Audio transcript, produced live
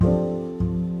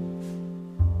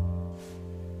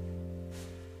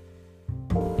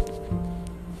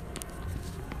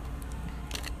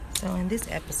in this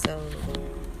episode,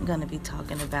 I'm going to be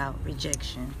talking about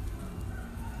rejection.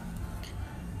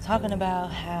 Talking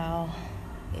about how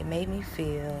it made me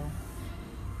feel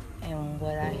and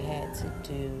what I had to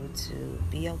do to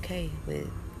be okay with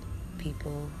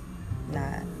people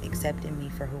not accepting me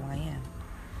for who I am.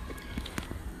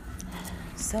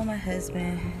 So my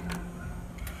husband,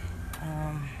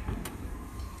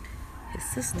 his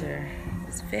sister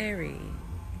was very,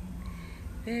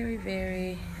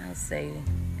 I'll say,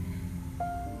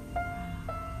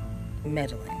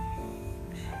 meddling.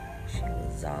 She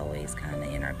was always kind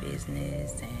of in our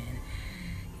business,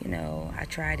 and I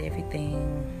tried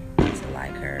everything to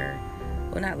like her.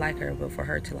 Well, not like her, but for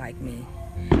her to like me.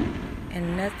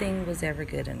 And nothing was ever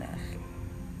good enough.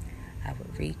 I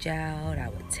would reach out, I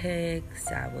would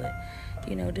text, I would,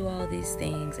 do all these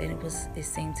things, and it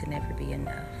seemed to never be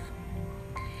enough.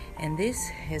 And this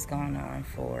has gone on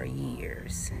for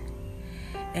years.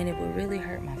 And it would really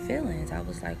hurt my feelings. I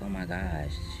was like, oh my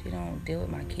gosh, she don't deal with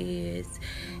my kids.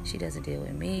 She doesn't deal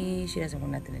with me. She doesn't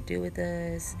want nothing to do with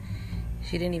us.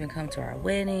 She didn't even come to our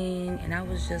wedding. And I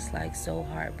was just like so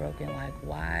heartbroken. Like,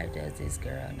 why does this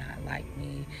girl not like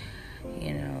me?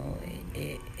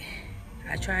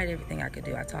 I tried everything I could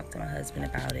do. I talked to my husband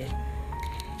about it.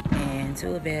 And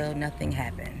to avail, nothing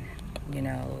happened.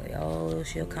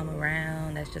 She'll come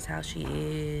around. That's just how she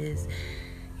is.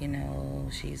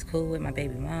 She's cool with my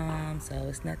baby mom, so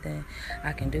it's nothing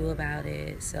I can do about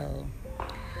it. So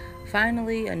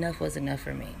finally, enough was enough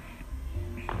for me.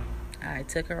 I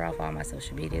took her off all my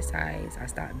social media sites. I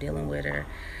stopped dealing with her.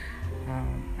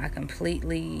 I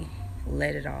completely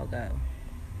let it all go.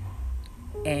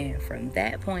 And from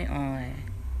that point on,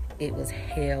 it was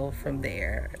hell from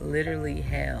there. Literally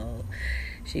hell.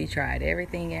 She tried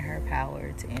everything in her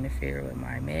power to interfere with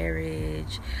my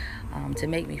marriage, to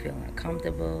make me feel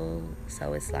uncomfortable.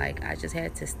 So it's like I just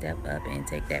had to step up and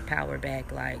take that power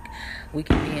back. Like, we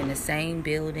can be in the same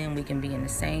building, we can be in the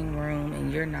same room,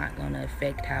 and you're not going to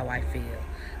affect how I feel.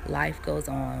 Life goes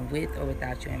on with or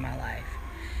without you in my life.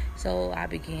 So I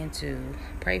began to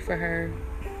pray for her.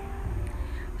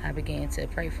 I began to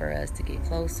pray for us to get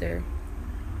closer.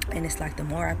 And it's like the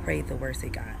more I prayed, the worse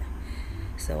it got.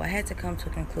 So I had to come to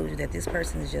a conclusion that this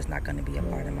person is just not going to be a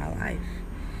part of my life.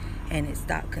 And it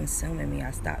stopped consuming me.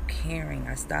 I stopped caring.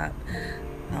 I stopped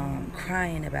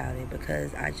crying about it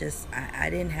because I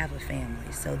didn't have a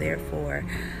family. So therefore,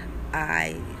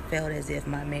 I felt as if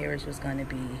my marriage was going to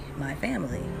be my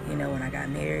family. When I got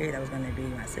married, I was going to be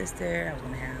my sister. I was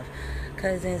going to have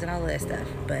cousins and all of that stuff.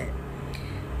 But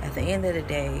at the end of the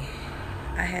day,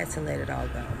 I had to let it all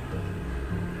go.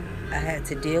 I had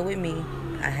to deal with me.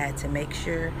 I had to make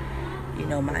sure,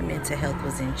 my mental health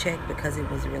was in check because it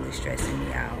was really stressing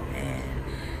me out. And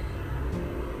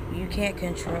you can't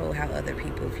control how other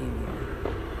people view you.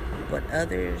 What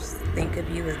others think of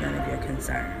you is none of your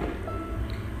concern.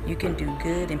 You can do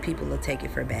good and people will take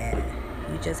it for bad.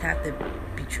 You just have to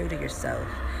be true to yourself.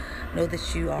 Know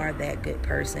that you are that good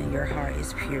person. Your heart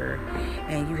is pure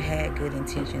and you had good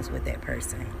intentions with that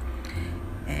person.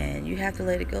 And you have to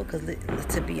let it go because,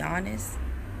 to be honest,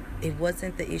 it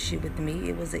wasn't the issue with me.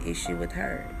 It was the issue with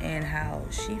her and how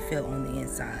she felt on the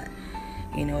inside.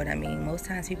 You know what I mean? Most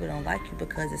times people don't like you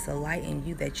because it's a light in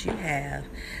you that you have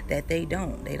that they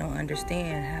don't. They don't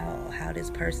understand how this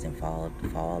person fall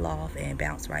off and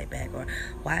bounce right back. Or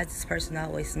why is this person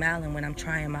always smiling when I'm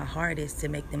trying my hardest to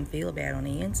make them feel bad on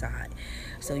the inside?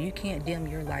 So you can't dim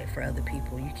your light for other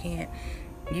people. You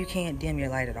can't dim your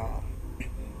light at all.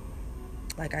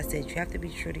 Like I said, you have to be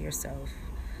true to yourself.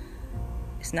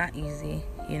 It's not easy,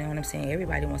 you know what I'm saying?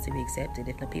 Everybody wants to be accepted.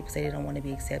 If the people say they don't want to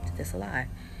be accepted, that's a lie.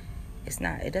 It's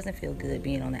not. It doesn't feel good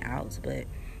being on the outs, but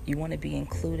you want to be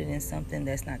included in something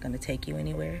that's not going to take you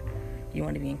anywhere. You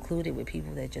want to be included with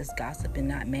people that just gossip and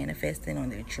not manifesting on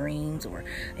their dreams or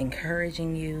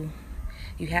encouraging you.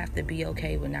 You have to be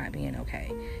okay with not being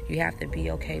okay. You have to be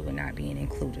okay with not being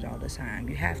included all the time.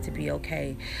 You have to be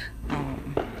okay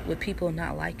with people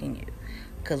not liking you.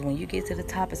 Because when you get to the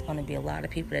top, it's going to be a lot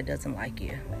of people that doesn't like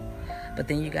you. But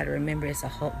then you got to remember it's a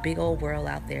whole big old world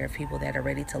out there of people that are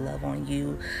ready to love on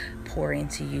you, pour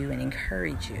into you, and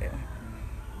encourage you.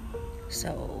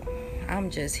 So I'm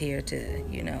just here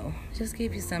to, just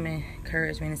give you some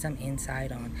encouragement and some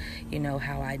insight on,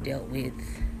 how I dealt with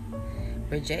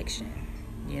rejection,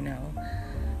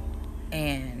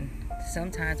 And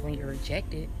sometimes when you're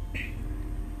rejected,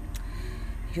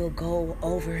 you'll go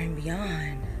over and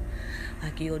beyond.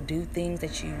 Like, you'll do things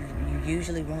that you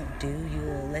usually won't do. You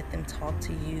will let them talk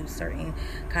to you certain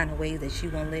kind of ways that you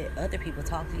won't let other people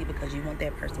talk to you because you want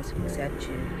that person to accept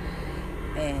you.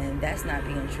 And that's not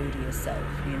being true to yourself.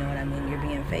 You know what I mean? You're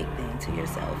being fake then to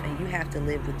yourself. And you have to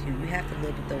live with you. You have to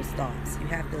live with those thoughts. You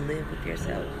have to live with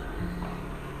yourself.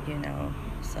 You know?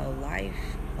 So life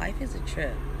is a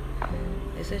trip.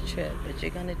 It's a trip. But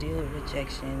you're going to deal with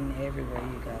rejection everywhere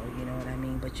you go. You know what I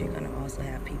mean? But you're going to also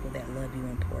have people that love you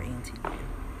and pour into you.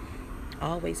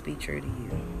 Always be true to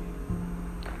you.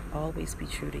 Always be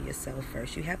true to yourself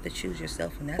first. You have to choose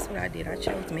yourself. And that's what I did. I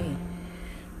chose me.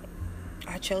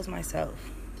 I chose myself,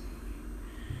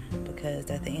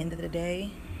 because at the end of the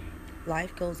day,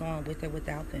 life goes on with or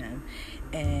without them.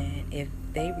 And if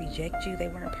they reject you, they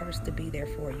weren't supposed to be there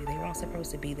for you. They weren't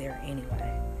supposed to be there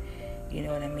anyway. You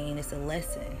know what I mean? It's a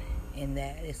lesson in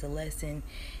that. It's a lesson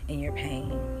in your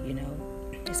pain, you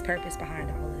know. There's purpose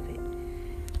behind all of it.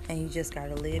 And you just got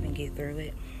to live and get through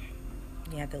it.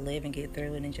 You have to live and get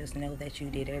through it and just know that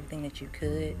you did everything that you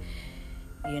could,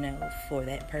 you know, for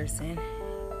that person.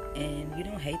 And you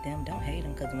don't hate them. Don't hate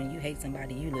them, because when you hate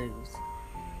somebody, you lose.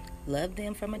 Love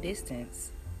them from a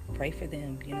distance. Pray for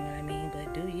them. You know what I mean?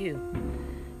 But do you.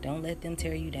 Don't let them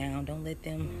tear you down. Don't let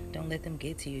them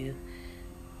get to you.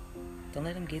 Don't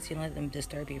let them get to you. Don't let them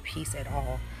disturb your peace at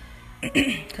all.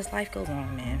 Because life goes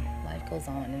on, man. Life goes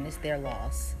on, and it's their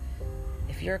loss.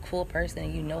 If you're a cool person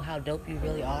and you know how dope you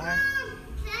really are. Mom,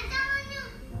 can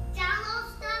I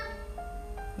download stuff?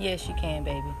 Yes, you can,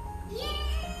 baby. Yeah.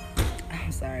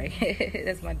 I'm sorry.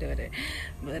 That's my daughter.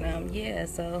 But yeah,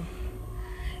 so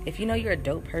if you know you're a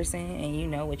dope person and you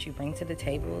know what you bring to the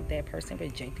table, that person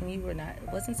rejecting you or not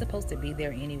wasn't supposed to be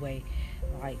there anyway.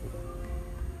 Like,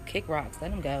 kick rocks,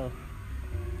 let them go.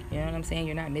 You know what I'm saying?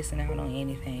 You're not missing out on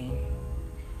anything.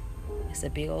 It's a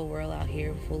big old world out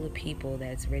here full of people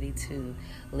that's ready to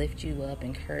lift you up,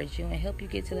 encourage you, and help you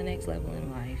get to the next level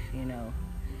in life, you know.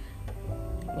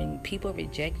 When people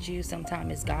reject you,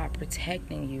 sometimes it's God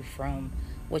protecting you from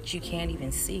what you can't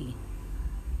even see.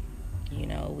 You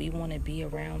know, we want to be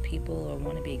around people or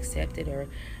want to be accepted. Or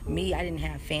me, I didn't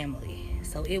have family.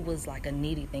 So it was like a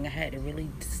needy thing. I had to really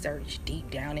search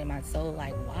deep down in my soul,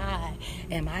 like, why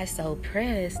am I so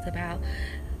pressed about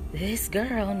this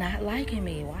girl not liking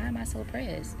me? Why am I so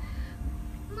pressed?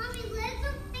 Mommy, let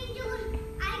something do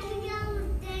I can get all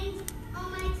the things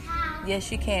on my towel. Yes,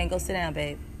 you can. Go sit down,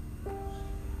 babe.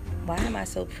 Why am I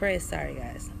so pressed? Sorry,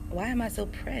 guys. Why am I so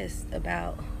pressed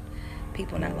about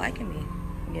people not liking me?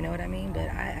 You know what I mean? But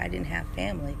I didn't have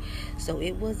family. So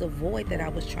it was a void that I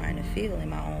was trying to fill in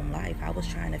my own life. I was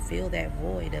trying to fill that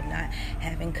void of not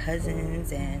having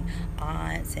cousins and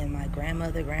aunts and my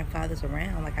grandmother, grandfathers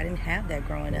around. Like, I didn't have that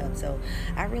growing up. So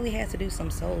I really had to do some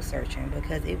soul searching,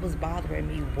 because it was bothering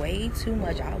me way too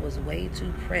much. I was way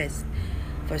too pressed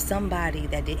for somebody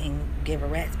that didn't give a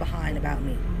rat's behind about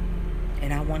me.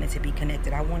 And I wanted to be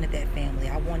connected. I wanted that family.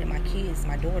 I wanted my kids,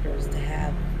 my daughters, to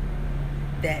have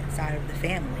that side of the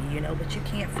family, you know. But you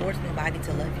can't force nobody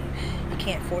to love you. You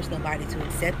can't force nobody to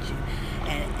accept you.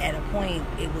 And at a point,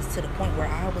 it was to the point where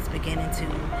I was beginning to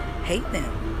hate them.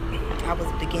 I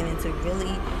was beginning to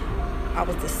really, I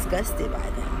was disgusted by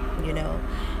them, you know.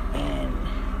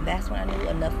 And that's when I knew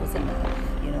enough was enough,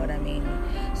 you know what I mean?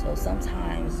 So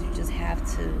sometimes you just have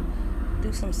to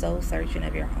do some soul searching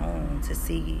of your own to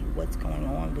see what's going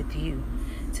on with you,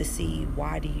 to see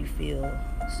why do you feel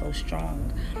so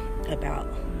strong about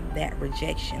that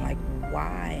rejection. Like,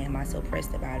 why am I so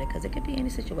pressed about it? Because it could be any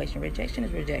situation. Rejection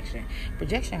is rejection.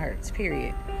 Rejection hurts,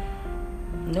 period.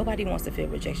 Nobody wants to feel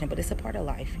rejection, but it's a part of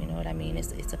life, you know what I mean?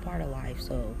 It's a part of life.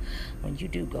 So when you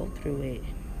do go through it,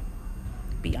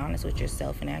 be honest with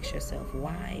yourself and ask yourself,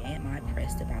 why am I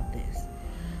pressed about this?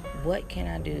 What can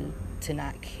I do to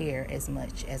not care as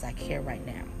much as I care right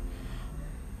now?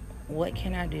 What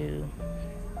can I do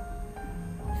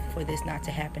for this not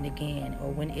to happen again?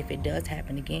 Or if it does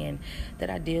happen again,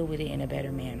 that I deal with it in a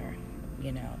better manner,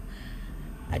 you know?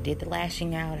 I did the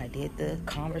lashing out, I did the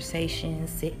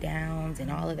conversations, sit downs and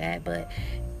all of that, but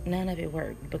none of it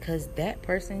worked, because that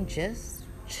person just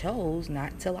chose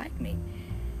not to like me.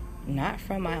 Not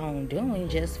from my own doing,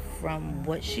 just from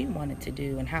what she wanted to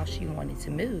do and how she wanted to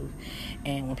move.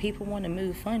 And when people want to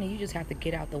move funny, you just have to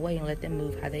get out the way and let them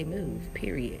move how they move,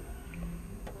 period.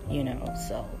 You know,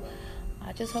 so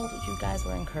I just hope that you guys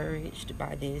were encouraged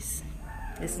by this.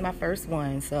 This is my first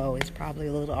one, so it's probably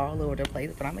a little all over the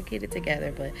place, but I'm going to get it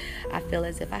together. But I feel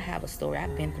as if I have a story.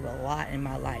 I've been through a lot in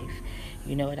my life,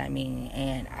 you know what I mean?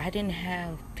 And I didn't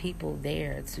have people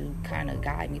there to kind of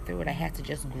guide me through it. I had to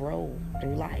just grow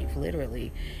through life,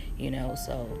 literally, you know?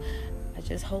 So I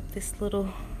just hope this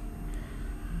little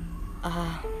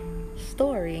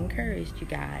story encouraged you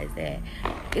guys that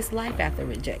it's life after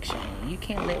rejection. You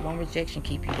can't let one rejection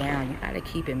keep you down. You got to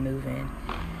keep it moving.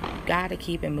 You got to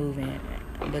keep it moving.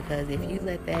 Because if you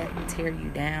let that tear you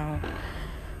down,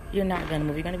 you're not going to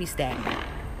move. You're going to be stagnant.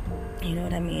 You know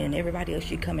what I mean? And everybody else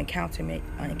you come encounter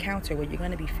where you're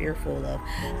going to be fearful of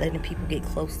letting people get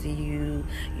close to you.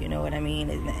 You know what I mean?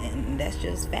 And that's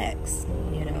just facts.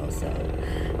 You know, so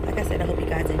like I said, I hope you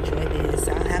guys enjoy this.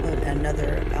 I'll have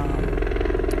another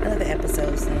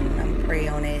episode soon. I'm gonna pray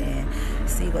on it and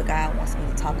see what God wants me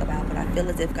to talk about. But I feel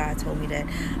as if God told me that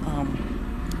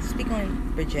speak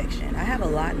on rejection. I have a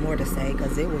lot more to say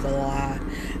because it was a lot.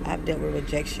 I've dealt with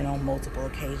rejection on multiple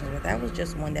occasions, but that was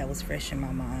just one that was fresh in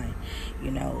my mind.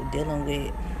 You know, dealing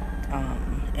with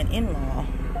an in-law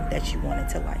that you wanted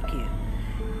to like you.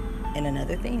 And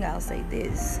another thing, I'll say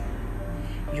this: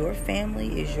 your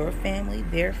family is your family,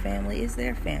 their family is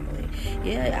their family.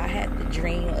 Yeah, I had the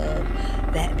dream of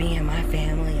that being my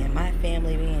family and my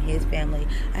family being his family.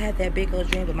 I had that big old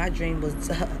dream, but my dream was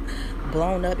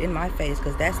blown up in my face,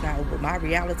 because that's not what my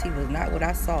reality was, not what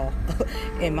I saw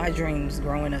in my dreams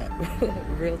growing up.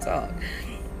 Real talk.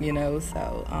 You know,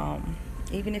 so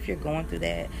even if you're going through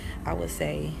that, I would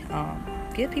say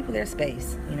give people their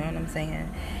space. You know what I'm saying?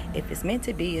 If it's meant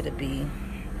to be, it'll be.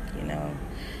 You know,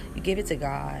 you give it to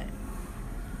God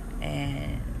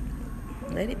and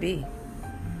let it be.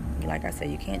 Like I said,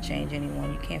 you can't change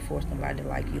anyone. You can't force nobody to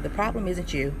like you. The problem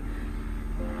isn't you.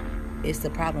 It's the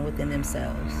problem within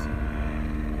themselves.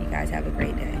 You guys have a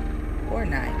great day or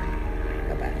night.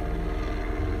 Bye-bye.